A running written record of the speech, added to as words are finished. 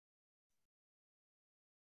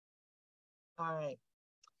All right.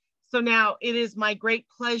 So now it is my great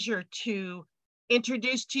pleasure to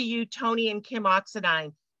introduce to you Tony and Kim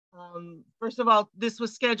Oxendine. First of all, this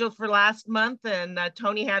was scheduled for last month and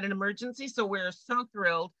Tony had an emergency. So we're so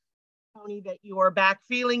thrilled, Tony, that you are back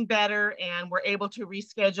feeling better and we're able to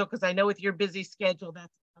reschedule because I know with your busy schedule, that's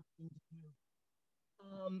a tough thing to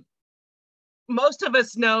do. Most of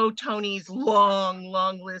us know Tony's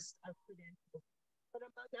long list of credentials, but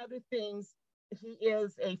among other things, he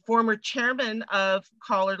is a former chairman of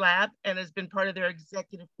Caller Lab and has been part of their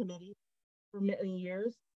executive committee for many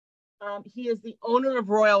years. He is the owner of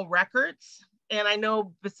Royal Records. And I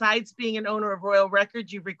know besides being an owner of Royal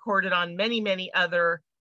Records, you've recorded on many other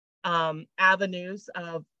avenues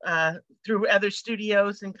of through other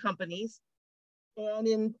studios and companies. And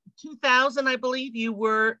in 2000, I believe you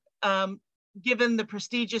were given the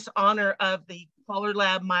prestigious honor of the Caller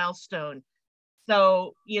Lab milestone.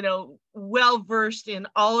 So, you know, well-versed in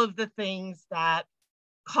all of the things that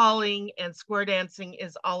calling and square dancing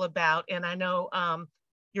is all about. And I know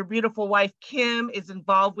your beautiful wife, Kim, is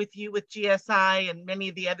involved with you with GSI and many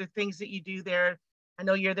of the other things that you do there. I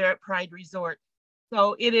know you're there at Pride Resort.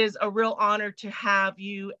 So it is a real honor to have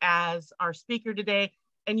you as our speaker today.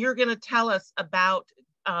 And you're going to tell us about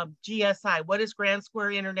GSI. What is Grand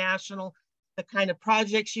Square International, the kind of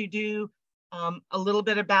projects you do, a little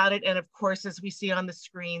bit about it, and of course, as we see on the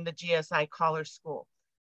screen, the GSI Caller School.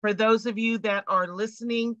 For those of you that are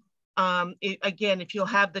listening, again, if you'll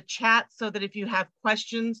have the chat so that if you have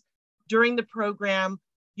questions during the program,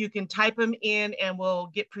 you can type them in and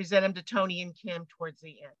we'll present them to Tony and Kim towards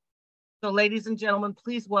the end. So ladies and gentlemen,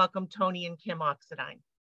 please welcome Tony and Kim Oxendine.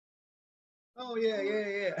 Oh,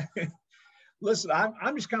 yeah. Listen,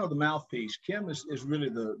 I'm just kind of the mouthpiece. Kim is really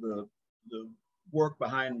the work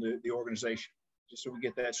behind the organization, just so we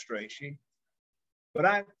get that straight.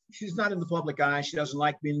 She's not in the public eye. She doesn't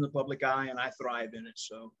like being in the public eye, and I thrive in it.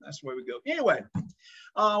 So that's the way we go. Anyway,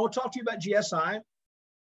 we'll talk to you about GSI.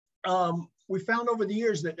 We found over the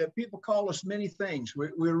years that people call us many things.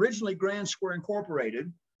 We're originally Grand Square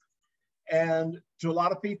Incorporated, and to a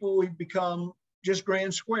lot of people, we've become just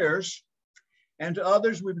Grand Squares, and to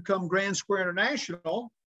others, we become Grand Square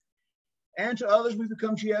International, and to others, we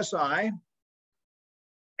become GSI.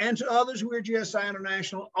 And to others, we're GSI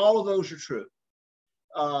International. All of those are true.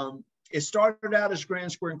 It started out as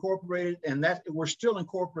Grand Square Incorporated, and that we're still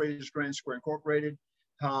incorporated as Grand Square Incorporated.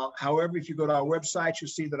 However, if you go to our website, you'll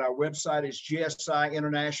see that our website is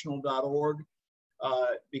gsiinternational.org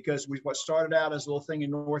because what started out as a little thing in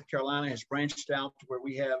North Carolina has branched out to where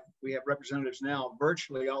we have representatives now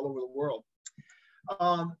virtually all over the world.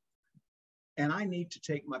 And I need to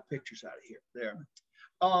take my pictures out of here. There.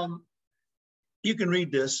 You can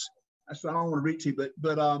read this. So I don't want to read to you, but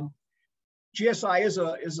GSI is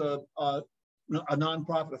a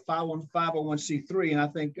nonprofit, a 501c3, and I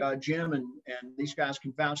think Jim and these guys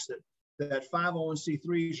can vouch that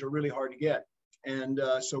 501c3s are really hard to get, and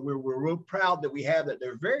so we're real proud that we have that.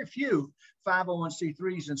 There are very few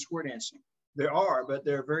 501c3s in square dancing. There are, but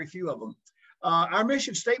there are very few of them. Our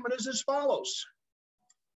mission statement is as follows: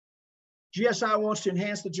 GSI wants to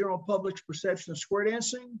enhance the general public's perception of square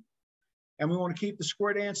dancing. And we want to keep the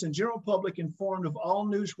square dance and general public informed of all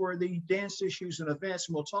newsworthy dance issues and events.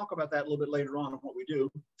 And we'll talk about that a little bit later on what we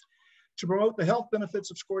do. To promote the health benefits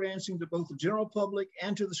of square dancing to both the general public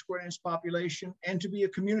and to the square dance population, and to be a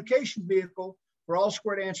communication vehicle for all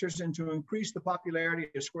square dancers, and to increase the popularity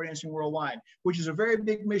of square dancing worldwide, which is a very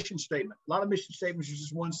big mission statement. A lot of mission statements are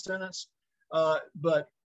just one sentence, but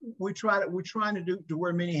we're trying to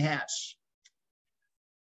wear many hats.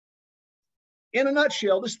 In a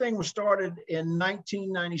nutshell, this thing was started in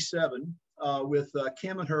 1997 with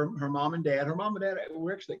Kim and her mom and dad. Her mom and dad,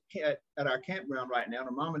 we're actually at our campground right now.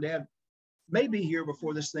 Her mom and dad may be here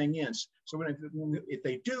before this thing ends. So if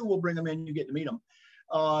they do, we'll bring them in. You get to meet them.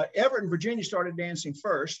 Everett and Virginia started dancing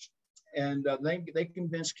first, and they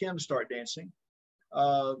convinced Kim to start dancing.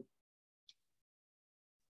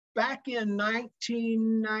 Back in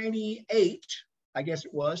 1998, I guess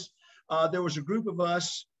it was, there was a group of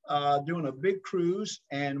us doing a big cruise,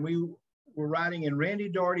 and we were riding in Randy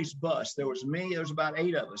Daugherty's bus. There was me, there was about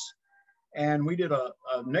 8 of us. And we did a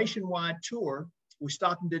nationwide tour. We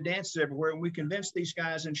stopped and did dances everywhere, and we convinced these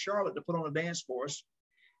guys in Charlotte to put on a dance for us.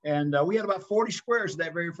 And we had about 40 squares at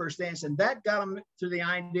that very first dance, and that got them to the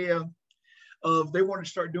idea of they wanted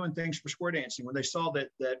to start doing things for square dancing when they saw that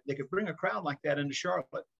they could bring a crowd like that into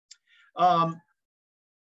Charlotte.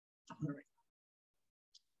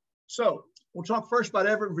 So we'll talk first about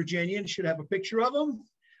Everett and Virginia, and you should have a picture of them.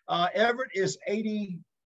 Everett is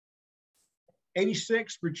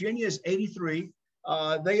 86, Virginia is 83.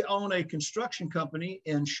 They own a construction company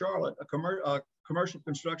in Charlotte, a commercial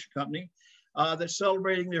construction company that's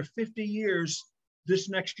celebrating their 50 years this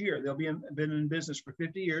next year. They'll been in business for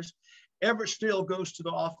 50 years. Everett still goes to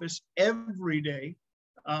the office every day,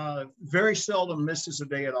 very seldom misses a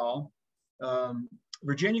day at all.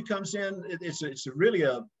 Virginia comes in, it's really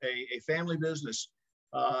a family business.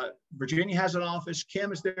 Virginia has an office,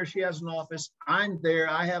 Kim is there, she has an office, I'm there,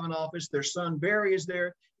 I have an office, their son Barry is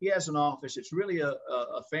there, he has an office. It's really a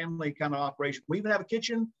family kind of operation. We even have a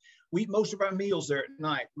kitchen. We eat most of our meals there at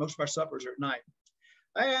night, most of our suppers are at night.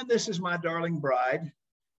 And this is my darling bride.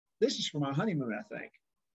 This is for my honeymoon, I think.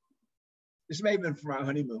 This may have been for my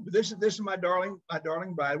honeymoon, but this is my darling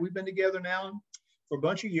bride. We've been together now for a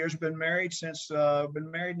bunch of years. We've been married since,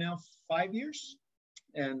 been married now 5 years,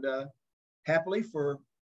 and happily for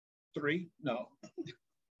 3. No,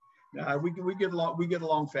 no, we get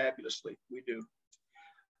along fabulously. We do.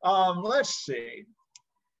 Let's see.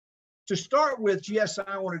 To start with,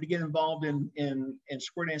 GSI wanted to get involved in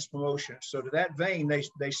square dance promotion. So to that vein, they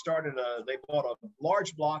bought a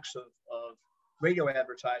large blocks of radio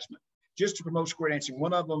advertisement just to promote square dancing.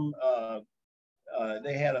 One of them,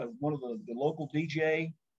 they had one of the local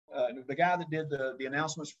DJ, the guy that did the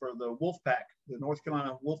announcements for the Wolfpack, the North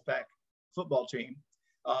Carolina Wolfpack football team,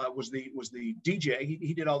 was the DJ.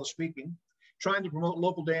 He did all the speaking, trying to promote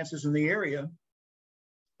local dances in the area.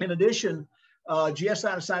 In addition,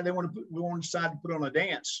 GSI decided they wanted to put on a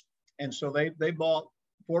dance, and so they bought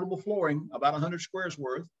portable flooring, about 100 squares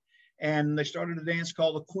worth, and they started a dance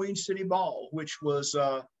called the Queen City Ball, which was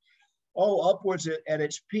upwards at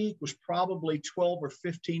its peak was probably 12 or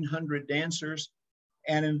 1,500 dancers,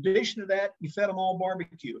 and in addition to that, you fed them all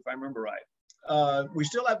barbecue, if I remember right. We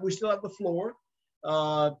still have the floor.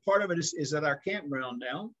 Part of it is at our campground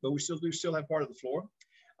now, but we still have part of the floor.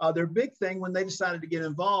 Their big thing when they decided to get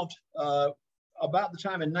involved, about the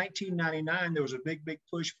time in 1999, there was a big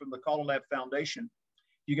push from the Caller Lab Foundation.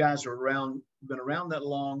 You guys are been around that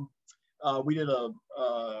long. We did a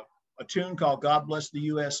tune called God Bless the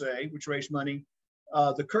USA, which raised money.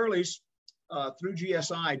 The Curleys, through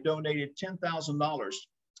GSI, donated $10,000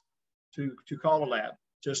 to Caller Lab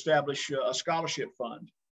to establish a scholarship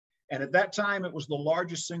fund. And at that time, it was the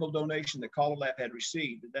largest single donation that Caller Lab had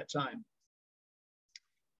received at that time.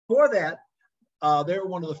 For that, they were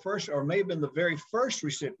one of the first, or may have been the very first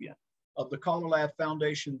recipient of the Caller Lab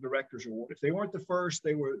Foundation Directors Award. If they weren't the first,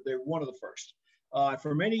 they're one of the first.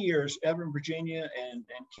 For many years, Everett, Virginia, and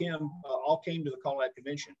Kim all came to the Caller Lab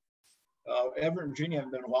convention. Everett and Virginia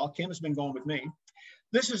haven't been in a while. Kim has been going with me.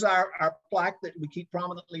 This is our plaque that we keep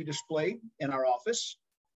prominently displayed in our office.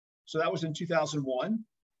 So that was in 2001.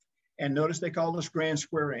 And notice they called us Grand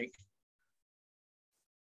Square Inc.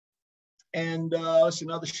 And that's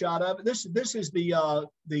another shot of it. This is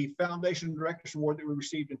the Foundation Directors Award that we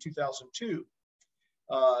received in 2002.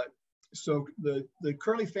 So the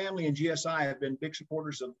Curley family and GSI have been big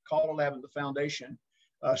supporters of Caller Lab and the foundation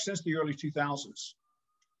since the early 2000s.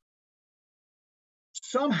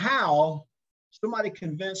 Somehow, somebody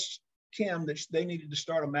convinced Kim that they needed to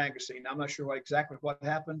start a magazine. I'm not sure exactly what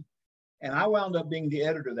happened. And I wound up being the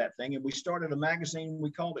editor of that thing. And we started a magazine.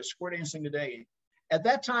 We called it Square Dancing Today. At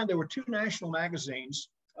that time, there were 2 national magazines,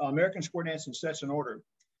 American Square Dance and Sets in Order.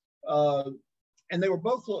 And they were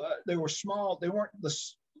both, they were small. They weren't the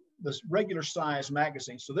regular size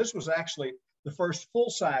magazine. So this was actually the first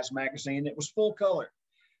full-size magazine. It was full color.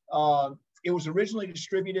 It was originally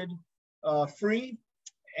distributed free.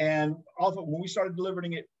 And often when we started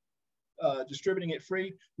distributing it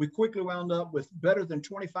free, we quickly wound up with better than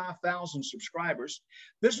 25,000 subscribers.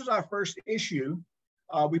 This was our first issue.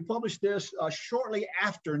 We published this shortly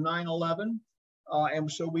after 9/11,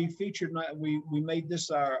 and so we made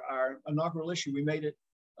this our inaugural issue. We made it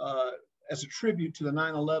as a tribute to the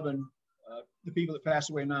 9/11, the people that passed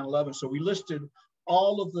away in 9/11. So we listed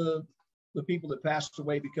all of the people that passed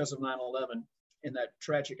away because of 9/11 in that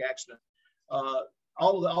tragic accident.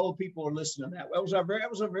 All the people are listed in that. That was our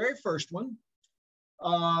very first one.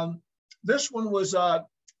 This one was I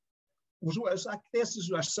guess this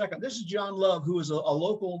is our second. This is John Love, who is a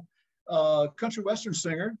local country western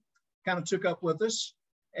singer, kind of took up with us.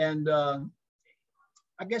 And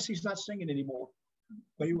I guess he's not singing anymore,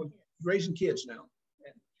 but he was raising kids now.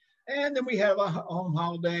 And then we have Home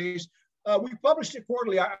Holidays. We published it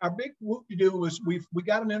quarterly. Our big whoop-de-doo was we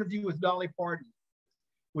got an interview with Dolly Parton,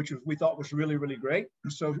 which we thought was really, really great.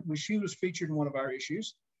 And so she was featured in one of our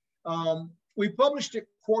issues. We published it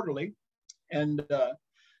quarterly, and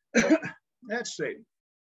let's see.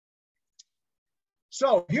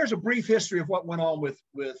 So here's a brief history of what went on with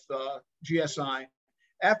GSI.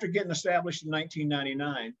 After getting established in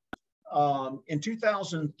 1999, In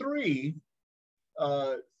 2003,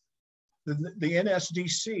 the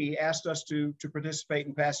NSDC asked us to participate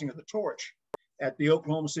in passing of the torch at the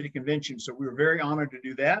Oklahoma City Convention. So we were very honored to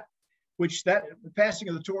do that, the passing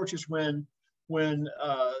of the torch is when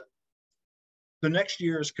the next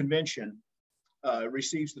year's convention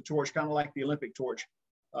receives the torch, kind of like the Olympic torch.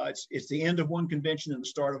 It's the end of one convention and the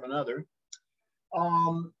start of another.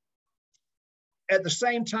 At the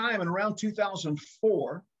same time, in around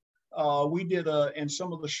 2004, we did in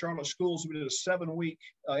some of the Charlotte schools, we did a 7-week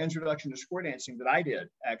introduction to square dancing that I did,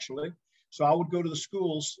 actually. So I would go to the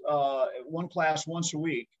schools, one class once a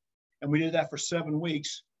week, and we did that for 7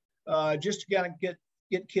 weeks, just to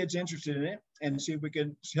get kids interested in it and see if we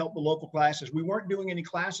could help the local classes. We weren't doing any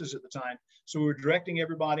classes at the time, so we were directing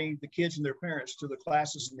everybody, the kids and their parents, to the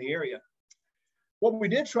classes in the area. What we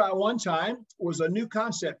did try one time was a new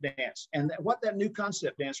concept dance. And what that new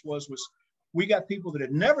concept dance was we got people that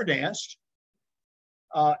had never danced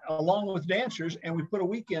along with dancers, and we put a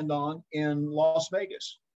weekend on in Las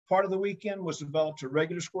Vegas. Part of the weekend was developed to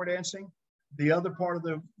regular square dancing. The other part of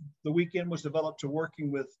the weekend was developed to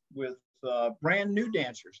working with brand new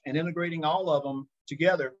dancers and integrating all of them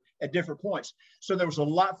together at different points. So there was a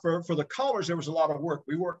lot for the callers. There was a lot of work.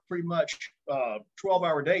 We worked pretty much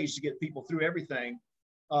 12-hour days to get people through everything.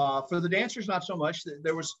 For the dancers, not so much.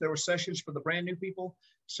 There were sessions for the brand new people,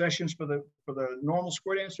 sessions for the normal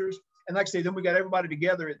square dancers, and like I say, then we got everybody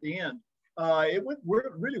together at the end. It went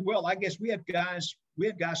really well. I guess we had guys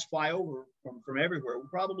fly over from everywhere. We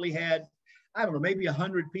probably had, I don't know, maybe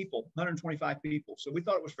 100 people, 125 people. So we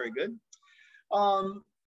thought it was very good.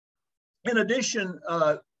 In addition,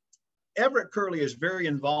 Everett Curley is very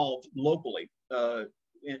involved locally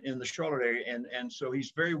in the Charlotte area, and so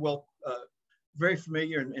he's very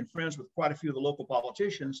familiar and friends with quite a few of the local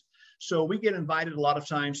politicians. So we get invited a lot of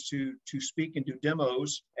times to speak and do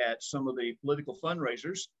demos at some of the political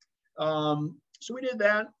fundraisers. So we did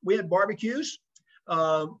that. We had barbecues.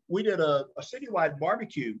 We did a citywide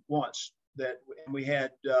barbecue once and we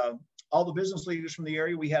had all the business leaders from the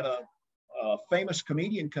area. We had a famous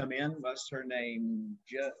comedian come in. What's her name?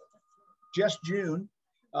 Jess June,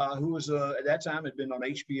 who was at that time had been on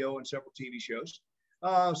HBO and several TV shows.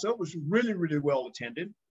 So it was really, really well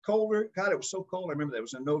attended. Colder, God, it was so cold. I remember that it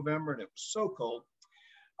was in November and it was so cold.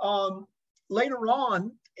 Later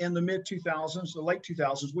on in the mid-2000s, the late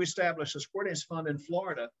 2000s, we established a square dance fund in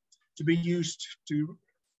Florida to be used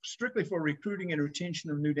strictly for recruiting and retention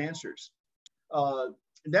of new dancers.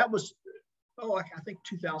 That was, I think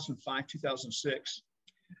 2005, 2006.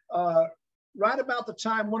 Right about the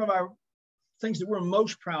time, one of our things that we're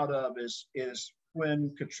most proud of is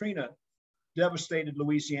when Katrina devastated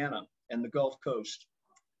Louisiana and the Gulf Coast.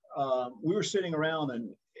 We were sitting around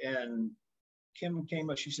and Kim came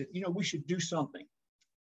up, she said, we should do something.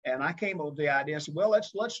 And I came up with the idea, I said, well,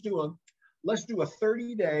 let's do a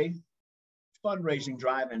 30-day fundraising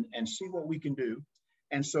drive and see what we can do.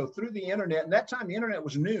 And so through the internet, and that time the internet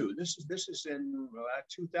was new. This is in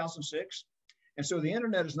 2006. And so the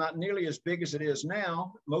internet is not nearly as big as it is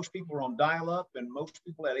now. Most people are on dial-up and most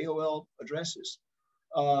people had AOL addresses.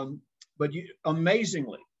 But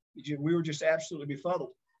amazingly, we were just absolutely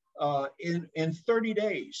befuddled. In 30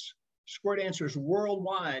 days, square dancers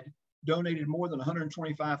worldwide donated more than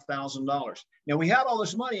 $125,000. Now we had all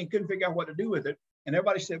this money and couldn't figure out what to do with it. And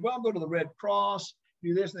everybody said, well, I'll go to the Red Cross,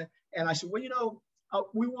 do this and that. And I said, well,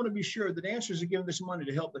 we want to be sure the dancers are giving this money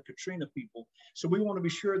to help the Katrina people. So we want to be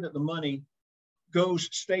sure that the money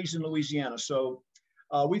stays in Louisiana. So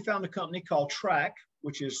we found a company called TRAC,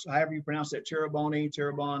 which is however you pronounce that,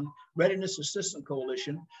 Terrebonne Readiness Assistance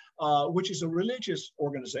Coalition, which is a religious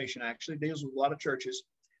organization, actually deals with a lot of churches.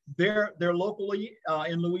 They're locally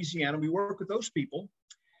in Louisiana. We work with those people.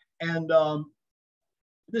 And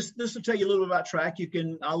this will tell you a little bit about TRAC.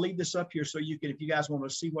 I'll leave this up here so you can, if you guys want to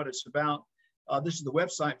see what it's about, this is the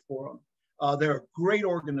website for them. They're a great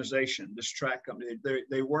organization, this TRAC company.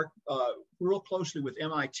 They work real closely with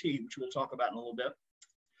MIT, which we'll talk about in a little bit.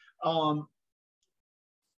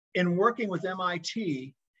 In working with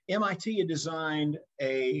MIT had designed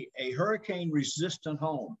a hurricane-resistant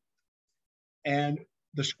home. And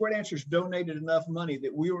the square dancers donated enough money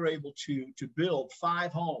that we were able to build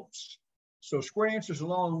 5 homes. So square dancers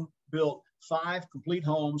alone built 5 complete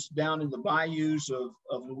homes down in the bayous of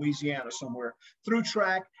Louisiana somewhere through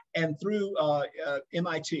TRAC and through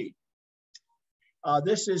MIT.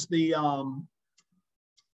 This is the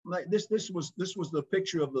this was the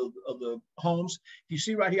picture of the homes. You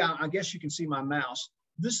see right here, I guess you can see my mouse.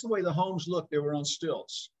 This is the way the homes look. They were on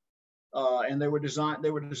stilts, and they were designed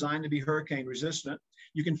to be hurricane resistant.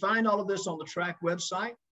 You can find all of this on the TRAC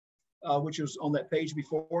website, which was on that page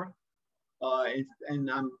before. I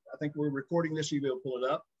think we're recording this, so you'll be able to pull it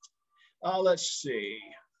up. Let's see.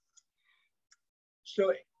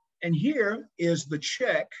 So, and here is the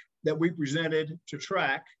check that we presented to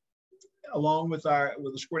TRAC, along with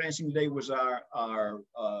the square dancing today was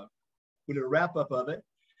we did a wrap up of it.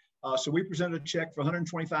 So we presented a check for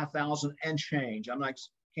 $125,000 and change.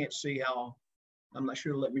 Can't see how, I'm not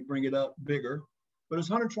sure to let me bring it up bigger, but it was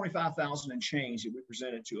 $125,000 and change that we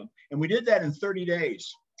presented to them. And we did that in 30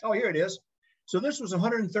 days. Oh, here it is. So this was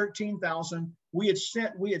 $113,000. We had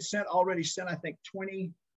already sent, I think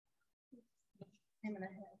 20.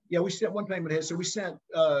 Yeah, we sent one payment ahead. So we sent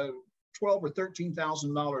 $12,000 or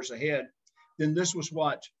 $13,000 ahead. Then this was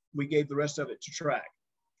what we gave the rest of it to TRAC.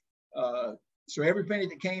 So every penny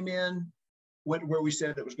that came in went where we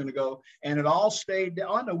said it was going to go, and it all stayed.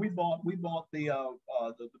 Oh no, we bought the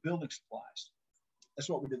building supplies. That's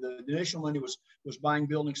what we did. The initial money was buying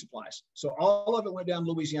building supplies. So all of it went down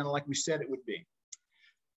to Louisiana like we said it would be.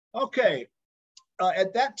 Okay,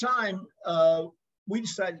 at that time we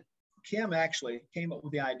decided. Kim actually came up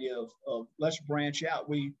with the idea of let's branch out.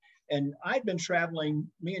 And I'd been traveling.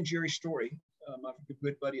 Me and Jerry Story, my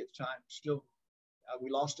good buddy at the time, still. We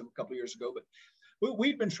lost him a couple of years ago, but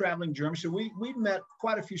we'd been traveling Germany. So we'd met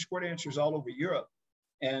quite a few square dancers all over Europe.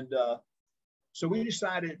 And so Kim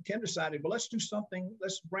decided, well, let's do something,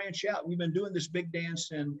 let's branch out. We've been doing this big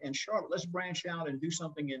dance in Charlotte. Let's branch out and do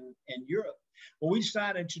something in Europe. Well, we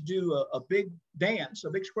decided to do a big dance, a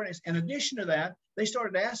big square dance. In addition to that, they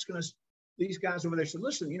started asking us, these guys over there said,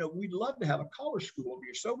 listen, we'd love to have a collar school over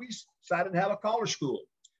here. So we decided to have a collar school.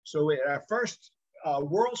 So our first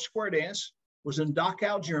world square dance was in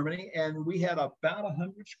Dachau, Germany, and we had about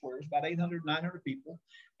 100 squares, about 800, 900 people.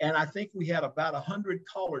 And I think we had about 100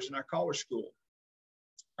 callers in our collar school.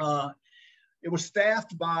 It was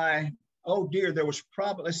staffed by, oh dear, there was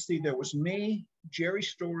there was me, Jerry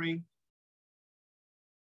Story,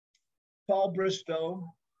 Paul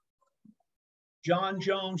Bristow, John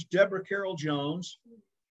Jones, Deborah Carroll Jones,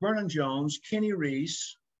 Vernon Jones, Kenny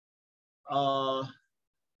Reese. There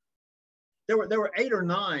were 8 or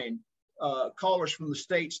 9 callers from the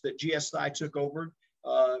States that GSI took over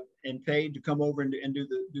and paid to come over and do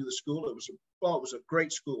the school. It was a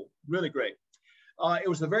great school, really great. It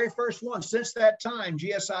was the very first one. Since that time,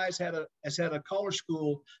 GSI has had a collar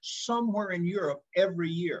school somewhere in Europe every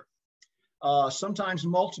year, sometimes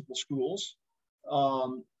multiple schools.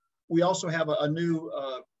 We also have a new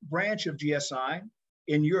branch of GSI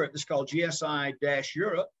in Europe. It's called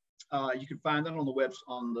GSI-Europe. You can find that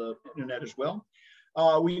on the internet as well.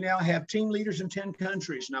 We now have team leaders in 10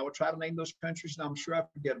 countries, and I will try to name those countries, and I'm sure I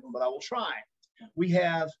forget them, but I will try. We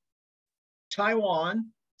have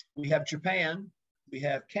Taiwan, we have Japan, we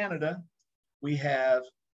have Canada, we have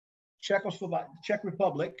Czech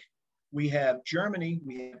Republic, we have Germany,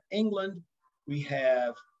 we have England, we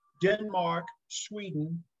have Denmark,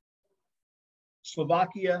 Sweden,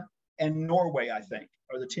 Slovakia, and Norway, I think,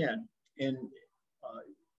 are the 10 in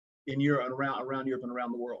Europe and around Europe and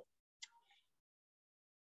around the world.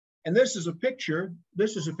 And this is a picture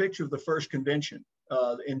of the first convention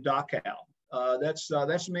in Dachau.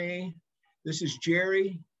 That's me. This is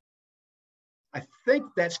Jerry. I think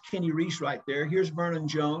that's Kenny Reese right there. Here's Vernon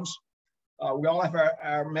Jones. We all have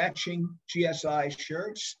our matching GSI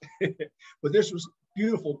shirts, but this was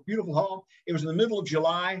beautiful, beautiful hall. It was in the middle of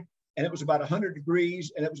July, and it was about 100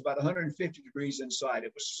 degrees, and it was about 150 degrees inside.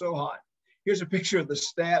 It was so hot. Here's a picture of the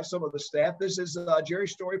staff, some of the staff. This is Jerry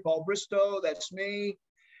Story, Paul Bristow. That's me.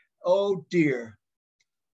 Oh dear.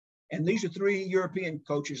 And these are 3 European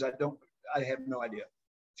coaches. I have no idea.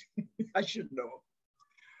 I should know.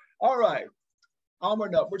 All right,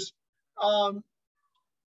 onward and upwards.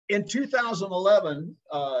 In 2011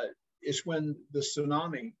 is when the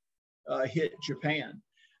tsunami hit Japan.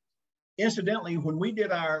 Incidentally, when we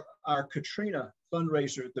did our Katrina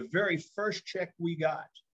fundraiser, the very first check we got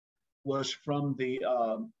was from the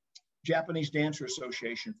Japanese Dancer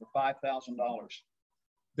Association for $5,000.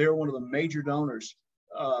 They're one of the major donors,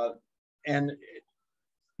 and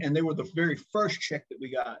they were the very first check that we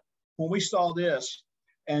got. When we saw this,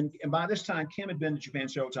 and by this time, Kim had been to Japan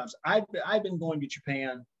several times. I've been going to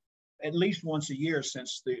Japan at least once a year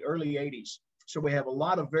since the early 80s. So we have a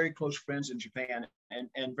lot of very close friends in Japan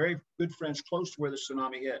and very good friends close to where the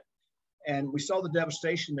tsunami hit. And we saw the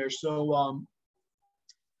devastation there. So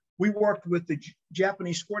we worked with the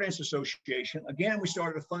Japanese Square Dance Association. Again, we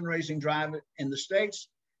started a fundraising drive in the States,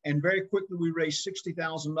 and very quickly we raised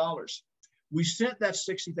 $60,000. We sent that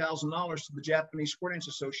 $60,000 to the Japanese Square Dance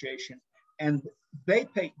Association, and they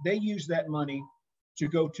used that money to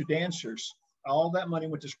go to dancers. All that money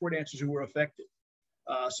went to square dancers who were affected.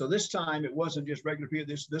 So this time it wasn't just regular people.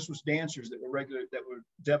 This was dancers that were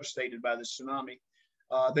devastated by this tsunami.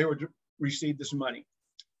 They were received this money.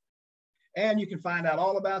 And you can find out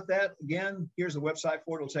all about that. Again, here's the website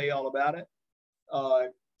for it. It'll tell you all about it.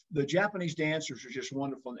 The Japanese dancers are just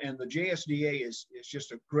wonderful. And the JSDA is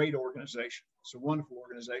just a great organization. It's a wonderful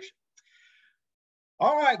organization.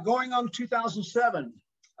 All right, going on to 2007.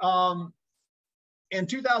 In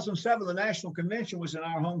 2007, the National Convention was in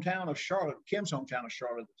our hometown of Charlotte, Kim's hometown of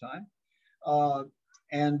Charlotte at the time.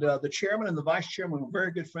 The chairman and the vice chairman were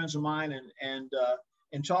very good friends of mine. And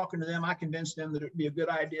in talking to them, I convinced them that it'd be a good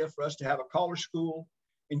idea for us to have a collar school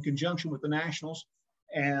in conjunction with the Nationals.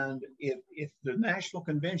 And if the National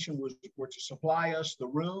Convention were to supply us the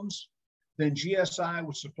rooms, then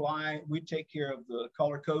GSI we'd take care of the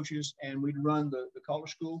collar coaches, and we'd run the collar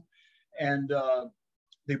school. And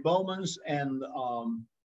the Bowmans and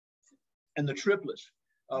the triplets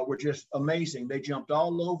were just amazing. They jumped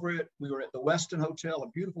all over it. We were at the Westin Hotel, a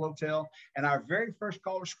beautiful hotel. And our very first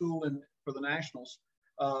collar school for the Nationals,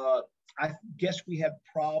 I guess we had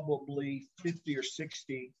probably 50 or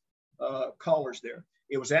 60 callers there.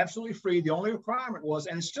 It was absolutely free. The only requirement was,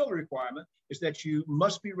 and it's still a requirement, is that you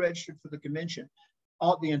must be registered for the convention.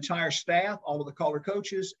 The entire staff, all of the collar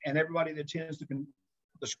coaches, and everybody that attends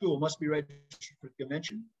the school must be registered for the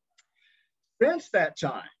convention. Since that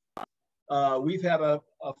time, we've had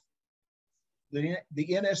the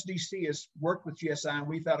NSDC has worked with GSI, and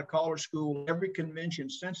we've had a collar school every convention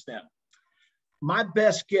since then. My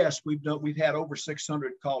best guess, we've had over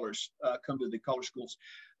 600 callers come to the collar schools.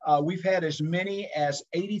 We've had as many as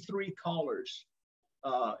 83 callers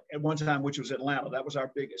at one time, which was Atlanta. That was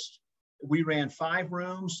our biggest. We ran 5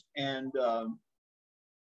 rooms, and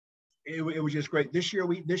it was just great. This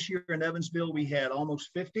year in Evansville, we had almost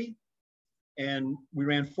 50, and we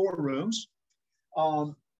ran 4 rooms.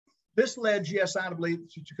 This led GSI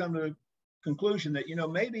to come to the conclusion that,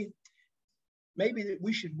 maybe that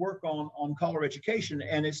we should work on collar education.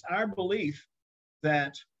 And it's our belief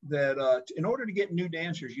that in order to get new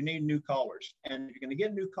dancers, you need new callers. And if you're going to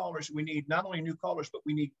get new callers, we need not only new callers, but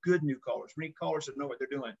we need good new callers. We need callers that know what they're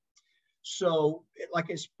doing. So like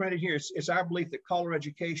it's printed here, it's our belief that collar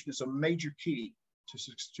education is a major key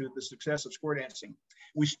to the success of square dancing.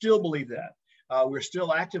 We still believe that. We're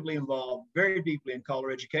still actively involved very deeply in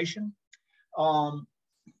collar education.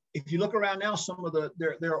 If you look around now,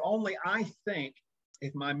 there are only, I think,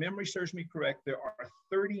 if my memory serves me correct, there are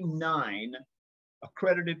 39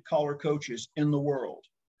 accredited collar coaches in the world.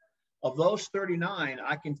 Of those 39,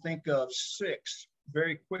 I can think of 6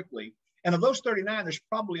 very quickly. And of those 39, there's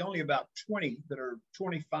probably only about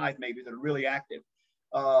 25 maybe that are really active.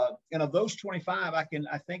 And of those 25, I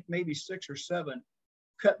think maybe 6 or 7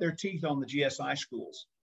 cut their teeth on the GSI schools.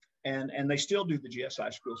 And they still do the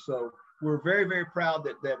GSI schools. So we're very, very proud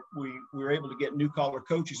that we were able to get new collar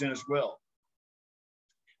coaches in as well.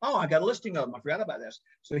 Oh, I got a listing of them. I forgot about this.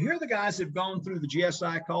 So here are the guys that have gone through the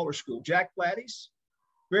GSI collar school. Jack Platties,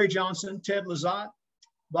 Barry Johnson, Ted Lizotte,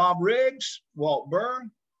 Bob Riggs, Walt Burr,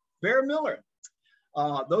 Bear Miller.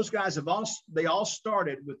 Those guys they all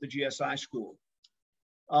started with the GSI school.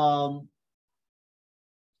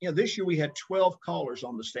 This year we had 12 callers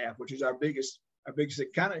on the staff, which is our biggest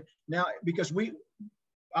kind of now, because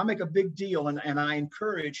I make a big deal and I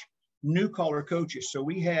encourage new collar coaches. So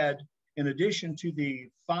we had, in addition to the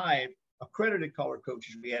 5 accredited collar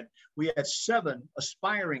coaches, we had 7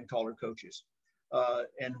 aspiring collar coaches.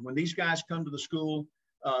 And when these guys come to the school,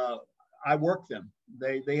 I work them.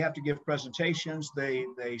 They have to give presentations.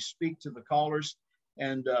 They speak to the callers,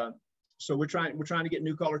 and so we're trying to get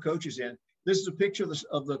new collar coaches in. This is a picture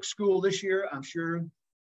of the school this year.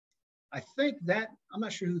 I think that I'm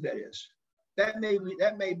not sure who that is. That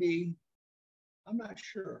may be. I'm not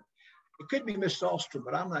sure. It could be Miss Sahlstrom,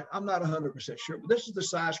 but I'm not 100% sure. But this is the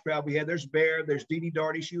size crowd we had. There's Bear. There's Dee Dee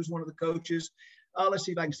Darty. She was one of the coaches. Let's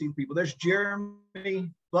see if I can see the people. There's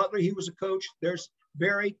Jeremy Butler. He was a coach. There's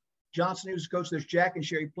Barry Johnson. He was a coach. There's Jack and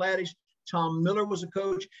Sherry Platties. Tom Miller was a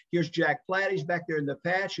coach. Here's Jack Platties back there in the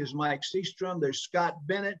patch. Here's Mike Seastrom. There's Scott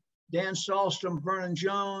Bennett, Dan Sahlstrom, Vernon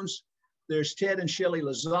Jones. There's Ted and Shelley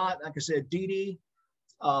Lizotte. Like I said, Dee Dee.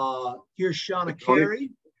 Here's Shauna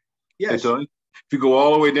Carey. Yes. Hey, Tony. If you go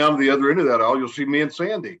all the way down to the other end of that aisle, you'll see me and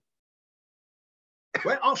Sandy.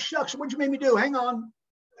 Well, oh, shucks. What'd you make me do? Hang on.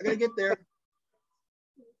 I got to get there.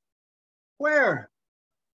 Where?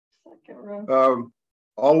 Second row.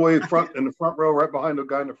 All the way in the front row, right behind the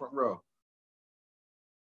guy in the front row.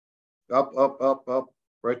 Up,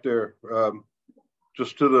 right there.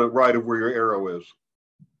 Just to the right of where your arrow is.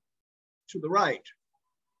 To the right.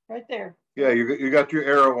 Right there. Yeah, you got your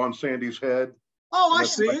arrow on Sandy's head. Oh, I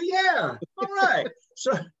see. Yeah. All right.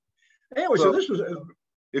 So anyway, so this was.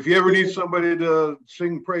 If you ever need somebody to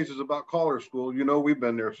sing praises about Collar School, you know we've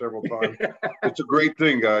been there several times. It's a great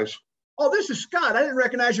thing, guys. Oh, this is Scott. I didn't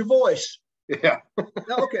recognize your voice. Yeah.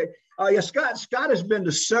 Okay. Yeah, Scott has been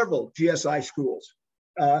to several GSI schools.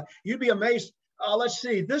 You'd be amazed. Let's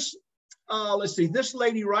see this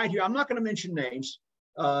lady right here. I'm not going to mention names.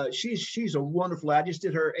 She's a wonderful. I just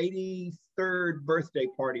did her 83rd birthday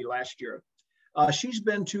party last year. She's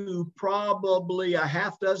been to probably a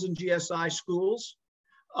half dozen GSI schools.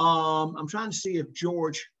 I'm trying to see if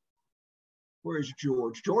George, where is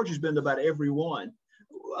George? George has been to about every one.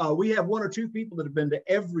 We have one or two people that have been to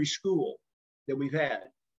every school that we've had.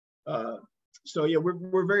 So yeah,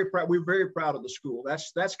 we're very proud. We're very proud of the school.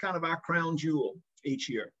 That's kind of our crown jewel each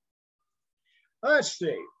year. Let's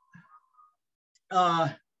see.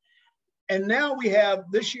 And now we have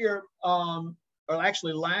this year, or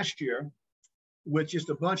actually last year, with just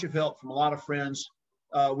a bunch of help from a lot of friends,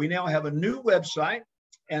 we now have a new website,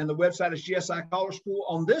 and the website is GSI Collar School.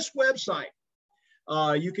 On this website,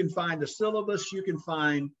 you can find the syllabus. You can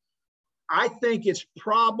find, I think it's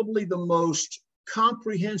probably the most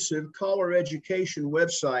comprehensive collar education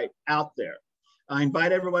website out there. I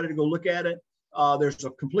invite everybody to go look at it. There's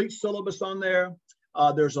a complete syllabus on there.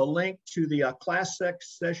 There's a link to the class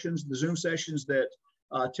sessions, the Zoom sessions that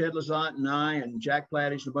Ted Lazant and I and Jack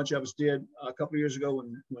Plattich and a bunch of us did a couple of years ago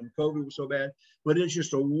when COVID was so bad. But it's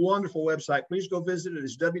just a wonderful website. Please go visit it.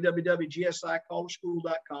 It's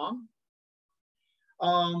www.gsicollarschool.com.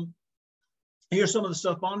 Here's some of the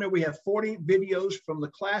stuff on there. We have 40 videos from the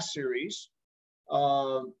class series.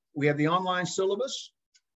 We have the online syllabus,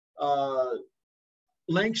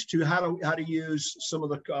 links to how to use some of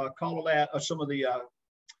the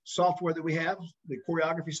software that we have, the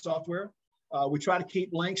choreography software. We try to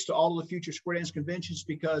keep links to all of the future square dance conventions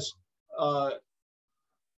because I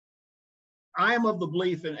am of the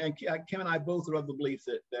belief, and Kim and I both are of the belief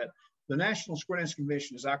that the National Square Dance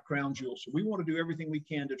Convention is our crown jewel. So we want to do everything we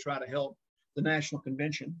can to try to help the National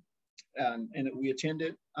Convention, and we attend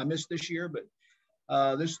it. I missed this year, but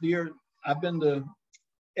this year I've been to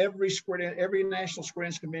every National Square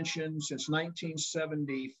Dance Convention since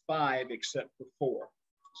 1975 except for 4.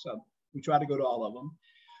 So we try to go to all of them.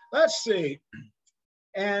 Let's see.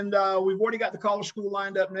 And we've already got the Collar School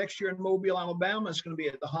lined up next year in Mobile, Alabama. It's going to be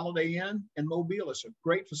at the Holiday Inn in Mobile. It's a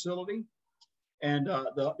great facility. And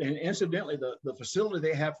incidentally, the facility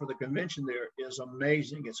they have for the convention there is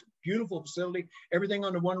amazing. It's a beautiful facility. Everything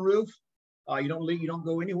under one roof. You don't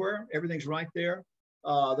go anywhere. Everything's right there.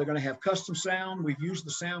 They're going to have custom sound. We've used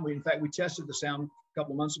the sound. In fact, we tested the sound a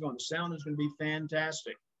couple of months ago, and the sound is going to be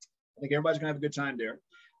fantastic. I think everybody's going to have a good time there.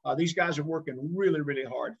 These guys are working really, really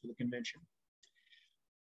hard for the convention.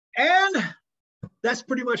 And that's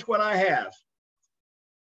pretty much what I have.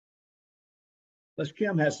 Unless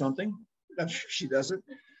Kim has something. I'm sure she doesn't.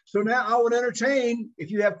 So now I would entertain, if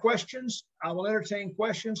you have questions, I will entertain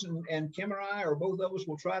questions, and Kim and I, or both of us,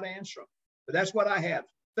 will try to answer them. But that's what I have.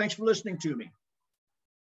 Thanks for listening to me.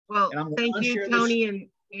 Well, thank you, Tony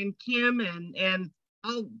and Kim. And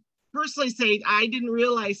I'll personally say I didn't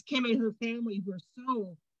realize Kim and her family were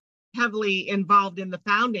so heavily involved in the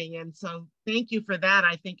founding. And so thank you for that.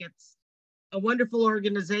 I think it's a wonderful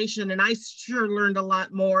organization. And I sure learned a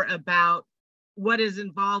lot more about what is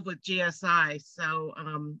involved with GSI. So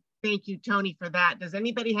thank you, Tony, for that. Does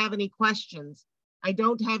anybody have any questions? I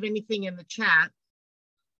don't have anything in the chat.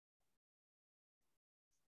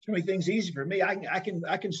 To make things easy for me, I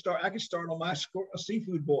can start on my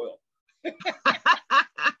seafood boil.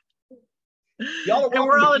 Y'all are welcome. And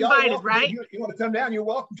we're all invited, right? You want to come down, you're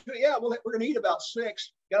welcome to. Yeah, well, we're going to eat about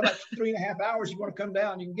 6. Got about 3.5 hours. You want to come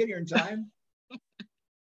down, you can get here in time.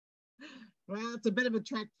 Well, it's a bit of a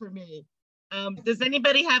trek for me. Does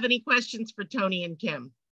anybody have any questions for Tony and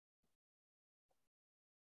Kim?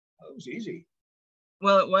 That was easy.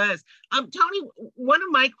 Well, it was. Tony, one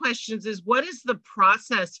of my questions is, what is the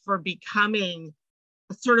process for becoming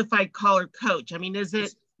a certified collar coach? I mean, is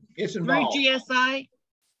it it's through involved. GSI?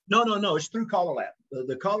 No, it's through Collar Lab.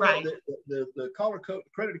 The collar, right. the collar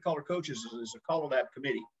accredited collar coaches is a Collar Lab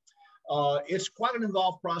committee. It's quite an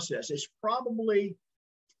involved process. It's probably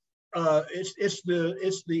it's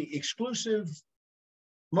the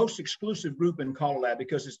most exclusive group in Collar Lab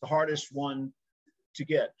because it's the hardest one to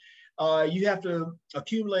get. You have to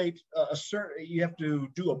accumulate you have to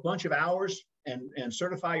do a bunch of hours and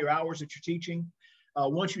certify your hours that you're teaching.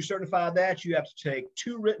 Once you certify that, you have to take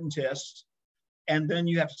 2 written tests, and then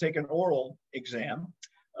you have to take an oral exam.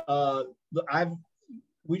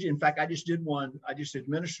 In fact, I just did one. I just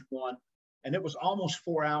administered one, and it was almost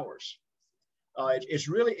 4 hours. It's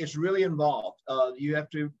really involved. You have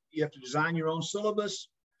to design your own syllabus.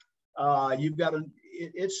 You've got to.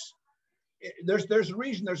 There's a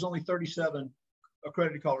reason there's only 37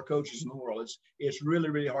 accredited caller coaches in the world. It's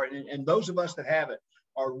really hard, and those of us that have it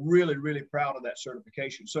are really proud of that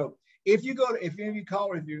certification. So if you're a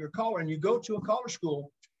caller and you go to a caller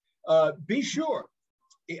school, be sure,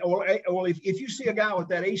 or if you see a guy with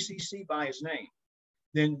that ACC by his name,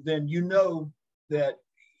 then you know that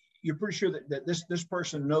you're pretty sure that this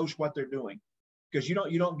person knows what they're doing, because you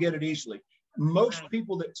don't get it easily. Most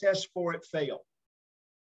people that test for it fail.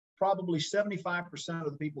 Probably 75%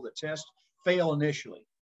 of the people that test fail initially.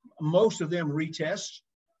 Most of them retest,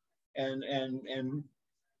 and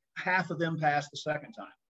half of them pass the second time.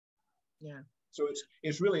 Yeah. So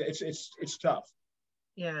it's really tough.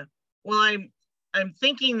 Yeah. Well, I'm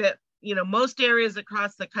thinking that, you know, most areas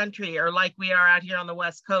across the country are like we are out here on the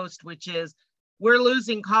West Coast, which is we're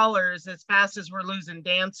losing callers as fast as we're losing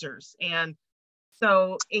dancers. And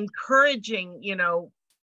so encouraging, you know,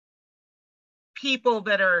 people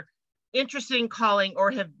that are interested in calling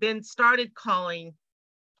or have been started calling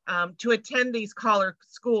to attend these caller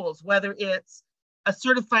schools, whether it's a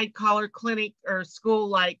certified caller clinic or school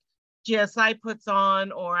like GSI puts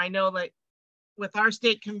on, or I know that with our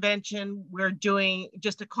state convention, we're doing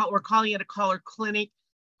we're calling it a caller clinic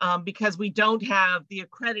because we don't have the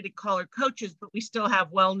accredited caller coaches, but we still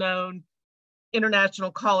have well-known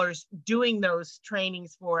international callers doing those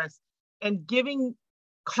trainings for us, and giving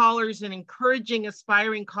callers and encouraging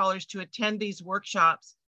aspiring callers to attend these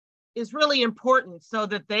workshops is really important so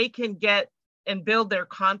that they can get and build their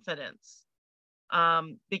confidence,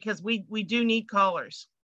 because we do need callers.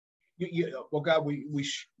 Well, God, we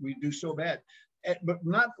do so bad, but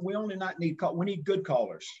we need good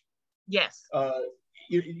callers. Yes.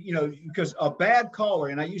 You know, because a bad caller,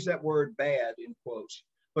 and I use that word "bad" in quotes,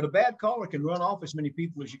 but a bad caller can run off as many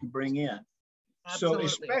people as you can bring in. Absolutely.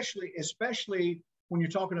 So especially when you're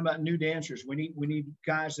talking about new dancers, we need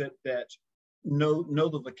guys that know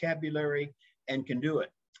the vocabulary and can do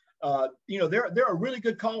it. You know, there are really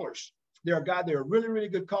good callers. There are really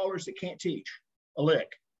good callers that can't teach a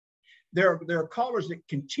lick. There are callers that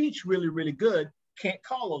can teach really good, can't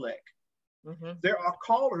call a lick. Mm-hmm. There are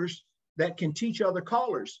callers that can teach other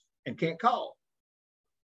callers and can't call.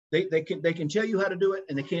 They can tell you how to do it,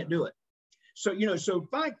 and they can't do it. So, you know, so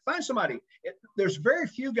find somebody. There's very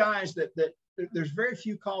few guys there's very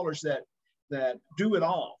few callers that do it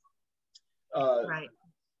all. Right.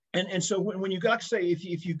 And so when you got to say,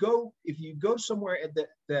 if you go somewhere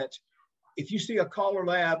that if you see a caller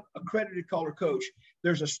lab, accredited caller coach,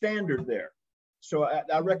 there's a standard there. So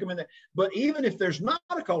I recommend that. But even if there's not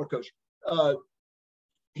a caller coach,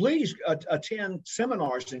 please attend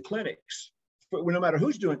seminars and clinics, no matter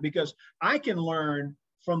who's doing it, because I can learn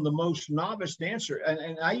from the most novice dancer.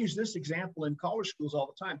 And I use this example in caller schools all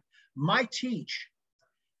the time. My teach,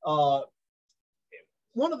 one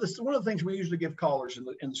of the things we usually give callers in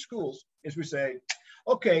the schools is we say,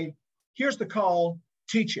 okay, here's the call,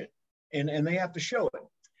 teach it. And they have to show it.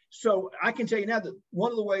 So I can tell you now that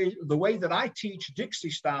one of the way that I teach Dixie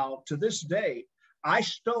style to this day, I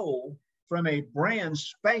stole from a brand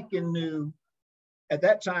spanking new, at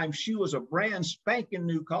that time, she was a brand spanking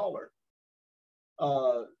new caller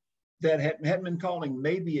that hadn't been calling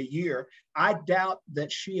maybe a year. I doubt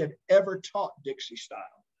that she had ever taught Dixie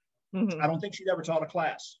style. Mm-hmm. I don't think she'd ever taught a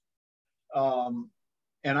class. And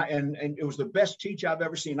it was the best teach I've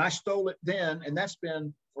ever seen. I stole it then, and that's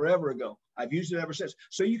been forever ago. I've used it ever since.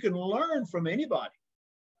 So you can learn from anybody.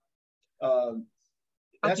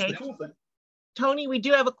 That's the cool thing. Tony, we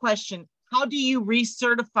do have a question. How do you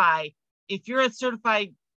recertify? If you're a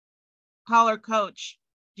certified caller coach,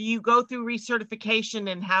 do you go through recertification,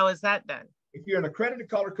 and how is that done? If you're an accredited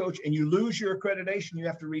caller coach and you lose your accreditation, you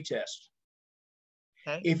have to retest.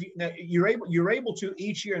 Okay. If you're able to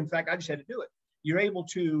each year, in fact, I just had to do it. You're able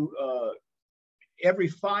to every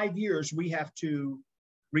 5 years we have to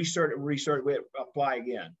apply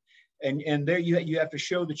again, and there you have to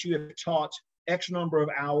show that you have taught X number of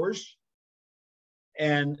hours,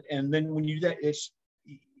 and then when you do that,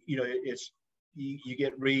 you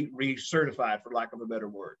get recertified, for lack of a better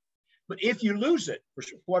word. But if you lose it for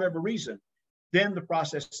whatever reason, then the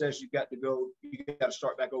process says you got to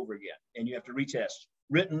start back over again, and you have to retest,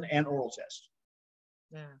 written and oral test.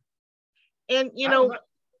 Yeah. And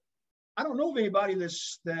I don't know of anybody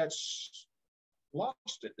that's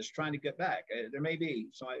lost it, that's trying to get back. There may be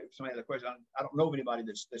somebody has a question. I don't know of anybody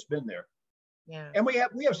that's been there. Yeah. And we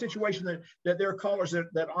have a situation that there are callers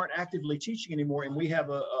that aren't actively teaching anymore, and we have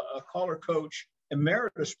a caller coach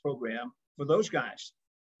emeritus program for those guys.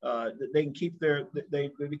 They can keep they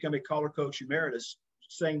become a caller coach emeritus,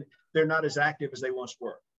 saying they're not as active as they once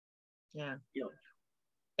were. Yeah. You know.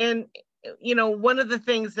 And, you know, one of the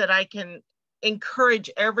things that I can encourage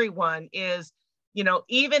everyone is, you know,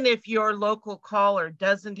 even if your local caller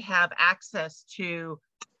doesn't have access to,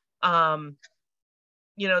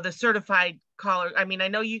 you know, the certified caller. I mean, I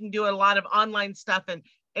know you can do a lot of online stuff and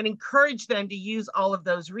encourage them to use all of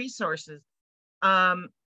those resources.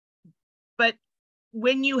 But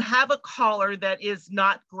when you have a caller that is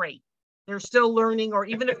not great, they're still learning, or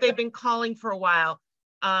even if they've been calling for a while,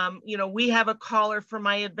 you know, we have a caller from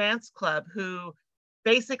my advanced club who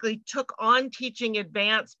basically took on teaching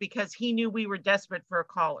advanced because he knew we were desperate for a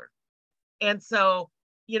caller. And so,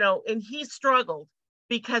 you know, and he struggled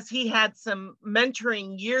because he had some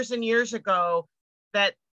mentoring years and years ago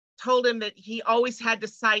that told him that he always had to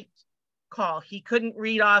sight call. He couldn't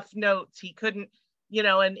read off notes. He couldn't, you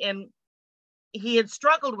know, and he had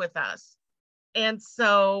struggled with us. And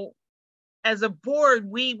so as a board,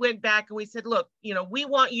 we went back and we said, look, you know, we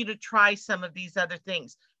want you to try some of these other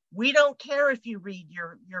things. We don't care if you read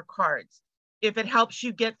your cards, if it helps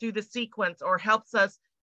you get through the sequence or helps us.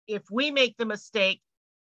 If we make the mistake,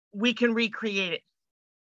 we can recreate it.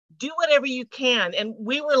 Do whatever you can. And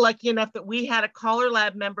we were lucky enough that we had a Caller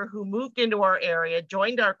Lab member who moved into our area,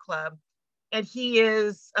 joined our club, and he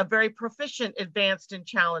is a very proficient advanced and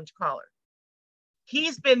challenge caller.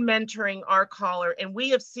 He's been mentoring our caller, and we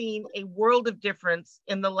have seen a world of difference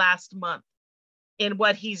in the last month in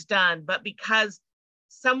what he's done. But because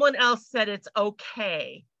someone else said it's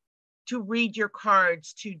okay to read your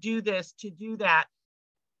cards, to do this, to do that,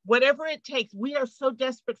 whatever it takes, we are so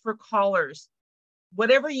desperate for callers.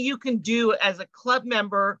 Whatever you can do as a club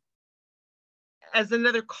member, as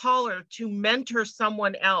another caller, to mentor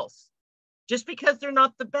someone else. Just because they're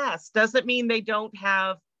not the best doesn't mean they don't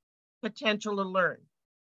have potential to learn.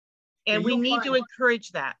 And we need to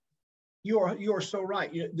encourage that. You're so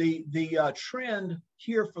right. The trend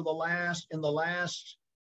here for in the last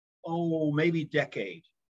maybe decade,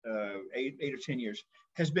 8 or 10 years,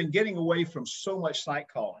 has been getting away from so much sight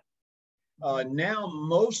calling. Now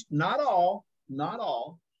most, not all,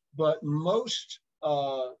 but most,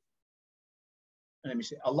 let me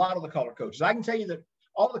see, a lot of the caller coaches. I can tell you that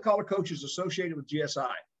all the caller coaches associated with GSI,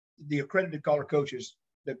 the accredited caller coaches,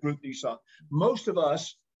 the group that you saw, most of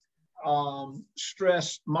us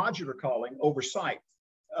stress modular calling over sight.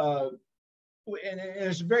 And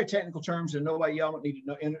it's very technical terms, and y'all don't need to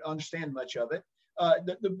know and understand much of it.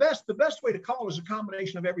 The best way to call is a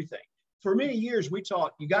combination of everything. For many years, we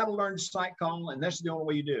taught you got to learn to sight call, and that's the only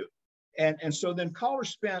way you do. And so then callers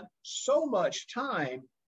spent so much time,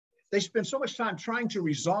 trying to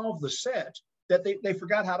resolve the set that they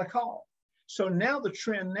forgot how to call. So now the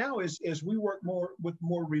trend now is we work more with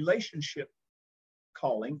relationship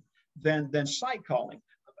calling than sight calling.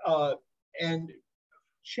 And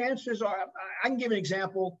chances are, I can give an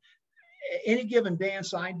example. Any given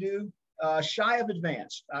dance I do, shy of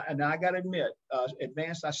advanced, and I got to admit,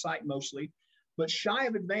 advanced I sight mostly, but shy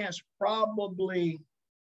of advanced, probably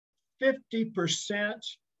 50%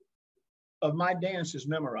 of my dance is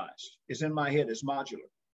memorized, is in my head, is modular.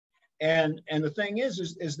 And the thing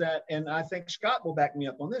is that, and I think Scott will back me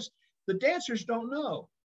up on this, the dancers don't know.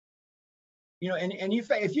 You know, and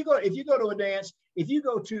if you go to a dance, if you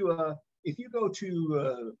go to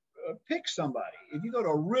pick somebody, if you go to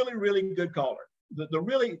a really, really good caller, the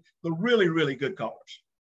really good callers,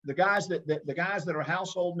 the guys that are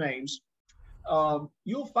household names,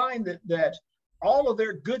 you'll find that all of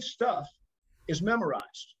their good stuff is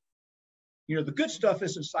memorized. You know, the good stuff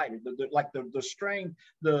isn't cited, like the string,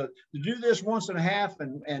 the do this once and a half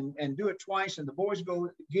and do it twice, and the boys go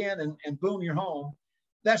again and boom, you're home.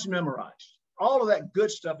 That's memorized. All of that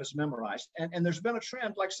good stuff is memorized. And there's been a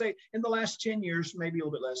trend, like say in the last 10 years, maybe a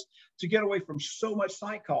little bit less, to get away from so much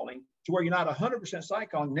sight calling to where you're not 100%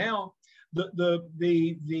 sight calling. Now,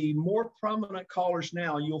 the more prominent callers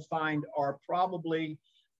now you'll find are probably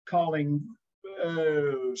calling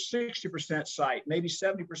 60% sight, maybe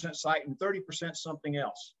 70% sight, and 30% something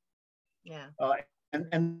else. Yeah.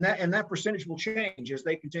 And that percentage will change as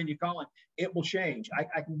they continue calling. It will change.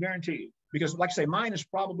 I can guarantee you, because like I say, mine is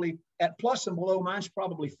probably at plus and below. Mine's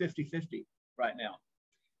probably 50-50 right now.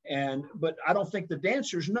 But I don't think the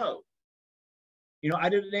dancers know. You know, I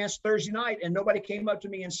did a dance Thursday night, and nobody came up to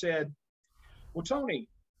me and said, "Well, Tony,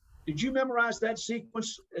 did you memorize that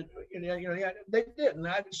sequence?" You know, yeah, they didn't.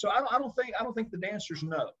 So I don't think the dancers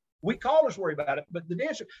know. We callers worry about it, but the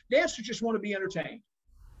dancers just want to be entertained.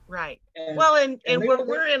 Right. And when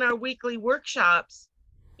we're in our weekly workshops,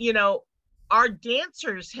 you know, our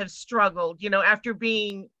dancers have struggled, you know, after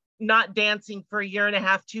being, not dancing for a year and a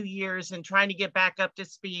half, 2 years, and trying to get back up to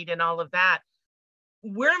speed and all of that.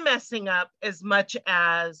 We're messing up as much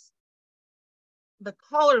as the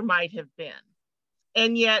caller might have been.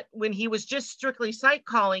 And yet when he was just strictly sight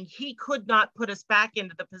calling, he could not put us back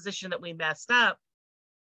into the position that we messed up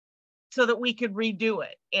so that we could redo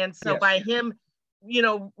it. And so by him, you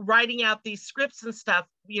know, writing out these scripts and stuff,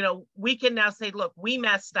 you know, we can now say, look, we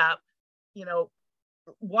messed up, you know,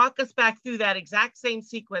 walk us back through that exact same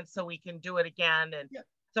sequence so we can do it again. And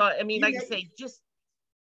so, I mean, like I say, just,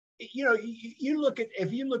 you know, you look at,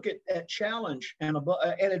 if you look at challenge and above,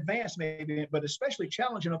 at advanced maybe, but especially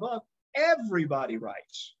challenge and above, everybody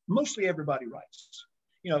writes. Mostly everybody writes.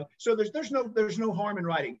 You know, so there's no harm in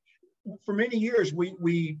writing. For many years,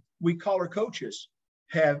 we caller coaches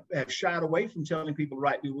have shied away from telling people to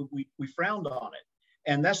write. We frowned on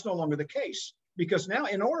it, and that's no longer the case, because now,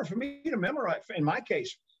 in order for me to memorize, in my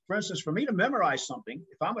case, for instance, for me to memorize something,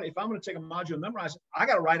 if I'm going to take a module and memorize it, I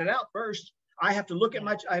got to write it out first. I have to look at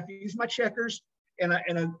I have to use my checkers, and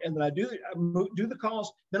then I do the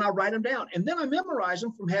calls. Then I write them down, and then I memorize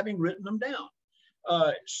them from having written them down.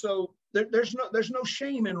 So there's no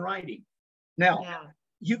shame in writing. Now,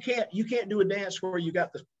 you can't do a dance where you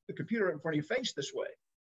got the computer in front of your face this way.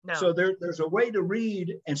 no. So there's a way to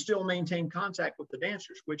read and still maintain contact with the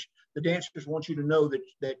dancers, which the dancers want you to know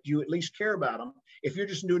that you at least care about them. If you're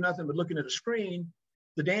just doing nothing but looking at a screen,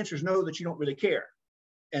 the dancers know that you don't really care.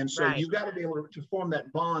 And so you've got to be able to form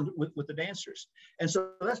that bond with the dancers. And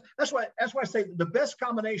so that's why I say the best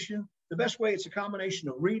combination, the best way, it's a combination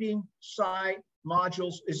of reading, sight,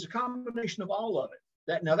 modules, is a combination of all of it.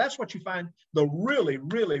 Now that's what you find the really,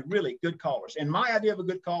 really, really good callers. And my idea of a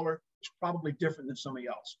good caller is probably different than some of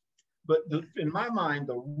y'all's. But in my mind,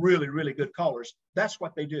 the really, really good callers, that's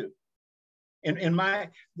what they do. And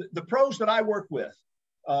the pros that I work with,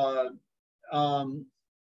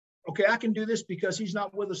 okay, I can do this because he's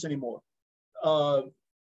not with us anymore. Marginally,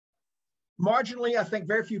 I think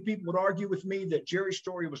very few people would argue with me that Jerry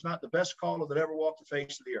Story was not the best caller that ever walked the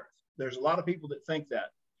face of the earth. There's a lot of people that think that.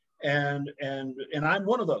 And I'm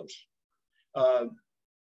one of those.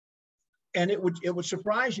 And it would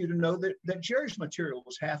surprise you to know that Jerry's material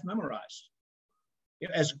was half memorized.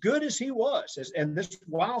 As good as he was, and this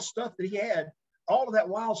wild stuff that he had, all of that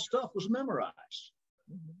wild stuff was memorized.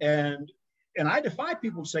 And I defy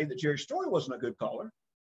people to say that Jerry Story wasn't a good caller.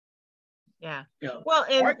 Yeah. You know, well,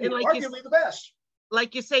 and like arguably the best.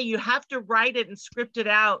 Like you say, you have to write it and script it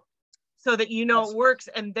out so that you know it works,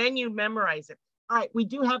 and then you memorize it. All right, we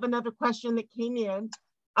do have another question that came in.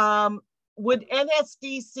 Would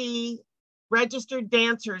NSDC registered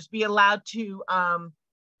dancers be allowed to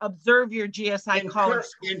observe your GSI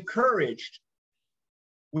callers? Encouraged.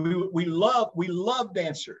 We love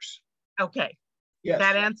dancers. Okay. Yes.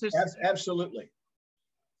 That answers. Absolutely.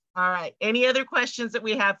 All right. Any other questions that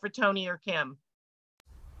we have for Tony or Kim?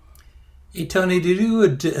 Hey, Tony, do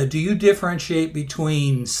you differentiate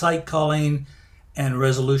between sight calling and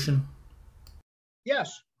resolution?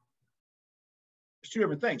 Yes. It's two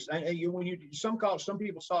different things. Some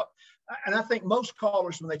people talk, and I think most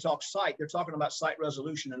callers, when they talk sight, they're talking about sight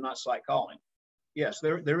resolution and not sight calling. Yes,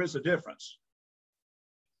 there is a difference.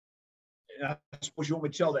 And I suppose you want me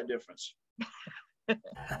to tell that difference.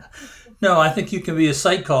 No, I think you can be a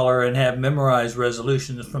sight caller and have memorized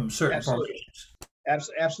resolutions from certain formations.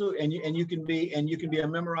 Absolutely, and you can be a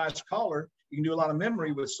memorized caller. You can do a lot of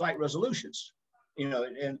memory with sight resolutions. You know,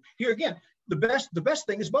 and here again, the best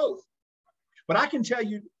thing is both. But I can tell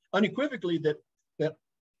you unequivocally that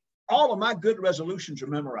all of my good resolutions are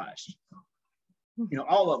memorized. You know,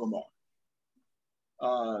 all of them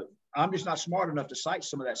are. I'm just not smart enough to cite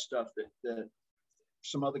some of that stuff that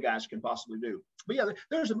some other guys can possibly do. But yeah,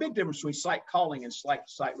 there's a big difference between sight calling and sight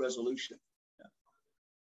resolution. Yeah.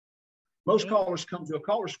 Most callers come to a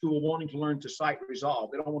caller school wanting to learn to sight resolve.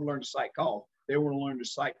 They don't want to learn to sight call. They want to learn to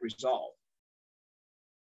sight resolve.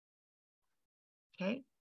 Okay.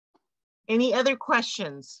 Any other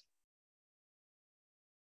questions?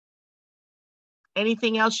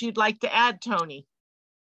 Anything else you'd like to add, Tony?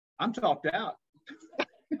 I'm talked out.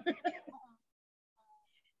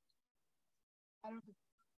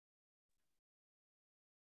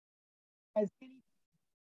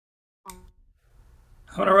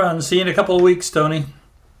 I'm going to run. See you in a couple of weeks, Tony.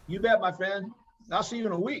 You bet, my friend. I'll see you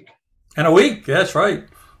in a week. In a week? That's right.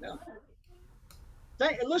 Yeah.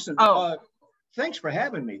 Listen, thanks for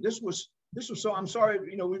having me. This was so, I'm sorry,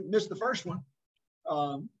 we missed the first one.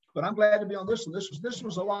 But I'm glad to be on this one. This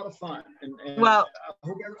was a lot of fun. And well,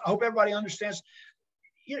 I hope everybody understands.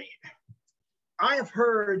 I have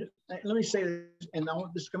heard, let me say this, and I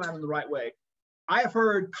want this to come out in the right way. I have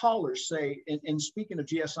heard callers say, and speaking of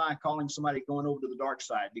GSI, calling somebody going over to the dark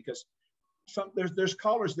side, because there's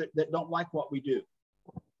callers that don't like what we do.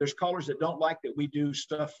 There's callers that don't like that we do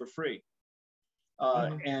stuff for free.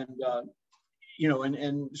 You know,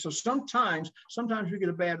 and so sometimes we get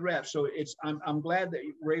a bad rep. So I'm glad that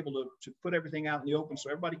we're able to put everything out in the open so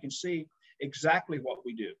everybody can see exactly what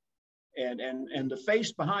we do. And the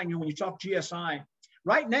face behind you, when you talk GSI,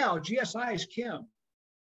 right now, GSI is Kim.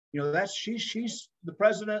 You know, she's the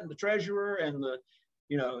president and the treasurer and the,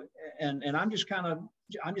 you know, and I'm just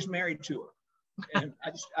married to her, and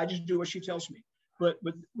I just do what she tells me. But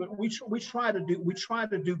we try to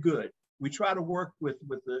do good. We try to work with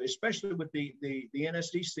especially with the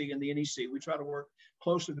NSDC and the NEC. We try to work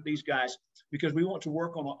closely with these guys because we want to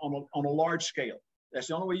work on a large scale. That's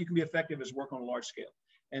the only way you can be effective, is work on a large scale.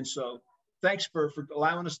 And so thanks for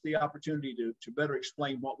allowing us the opportunity to better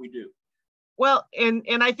explain what we do. Well, and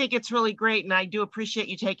I think it's really great, and I do appreciate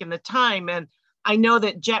you taking the time. And I know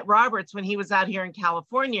that Jet Roberts, when he was out here in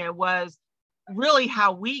California, was really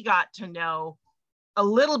how we got to know a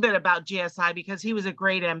little bit about GSI, because he was a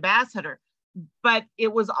great ambassador. But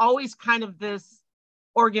it was always kind of this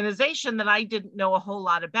organization that I didn't know a whole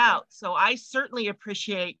lot about. So I certainly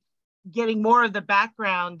appreciate getting more of the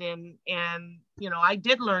background, and you know, I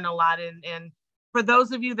did learn a lot. And for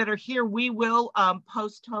those of you that are here, we will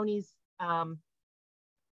post Tony's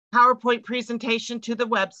PowerPoint presentation to the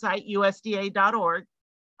website, usda.org.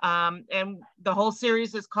 And the whole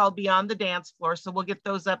series is called Beyond the Dance Floor. So we'll get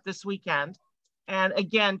those up this weekend. And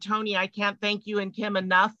again, Tony, I can't thank you and Kim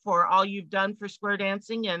enough for all you've done for square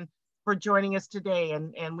dancing and for joining us today.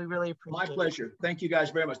 And we really appreciate it. My pleasure. Thank you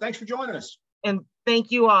guys very much. Thanks for joining us. And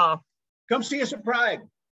thank you all. Come see us at Pride.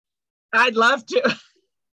 I'd love to.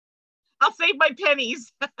 I'll save my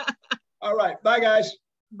pennies. All right. Bye, guys.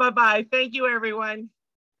 Bye-bye. Thank you, everyone.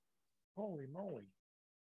 Holy moly.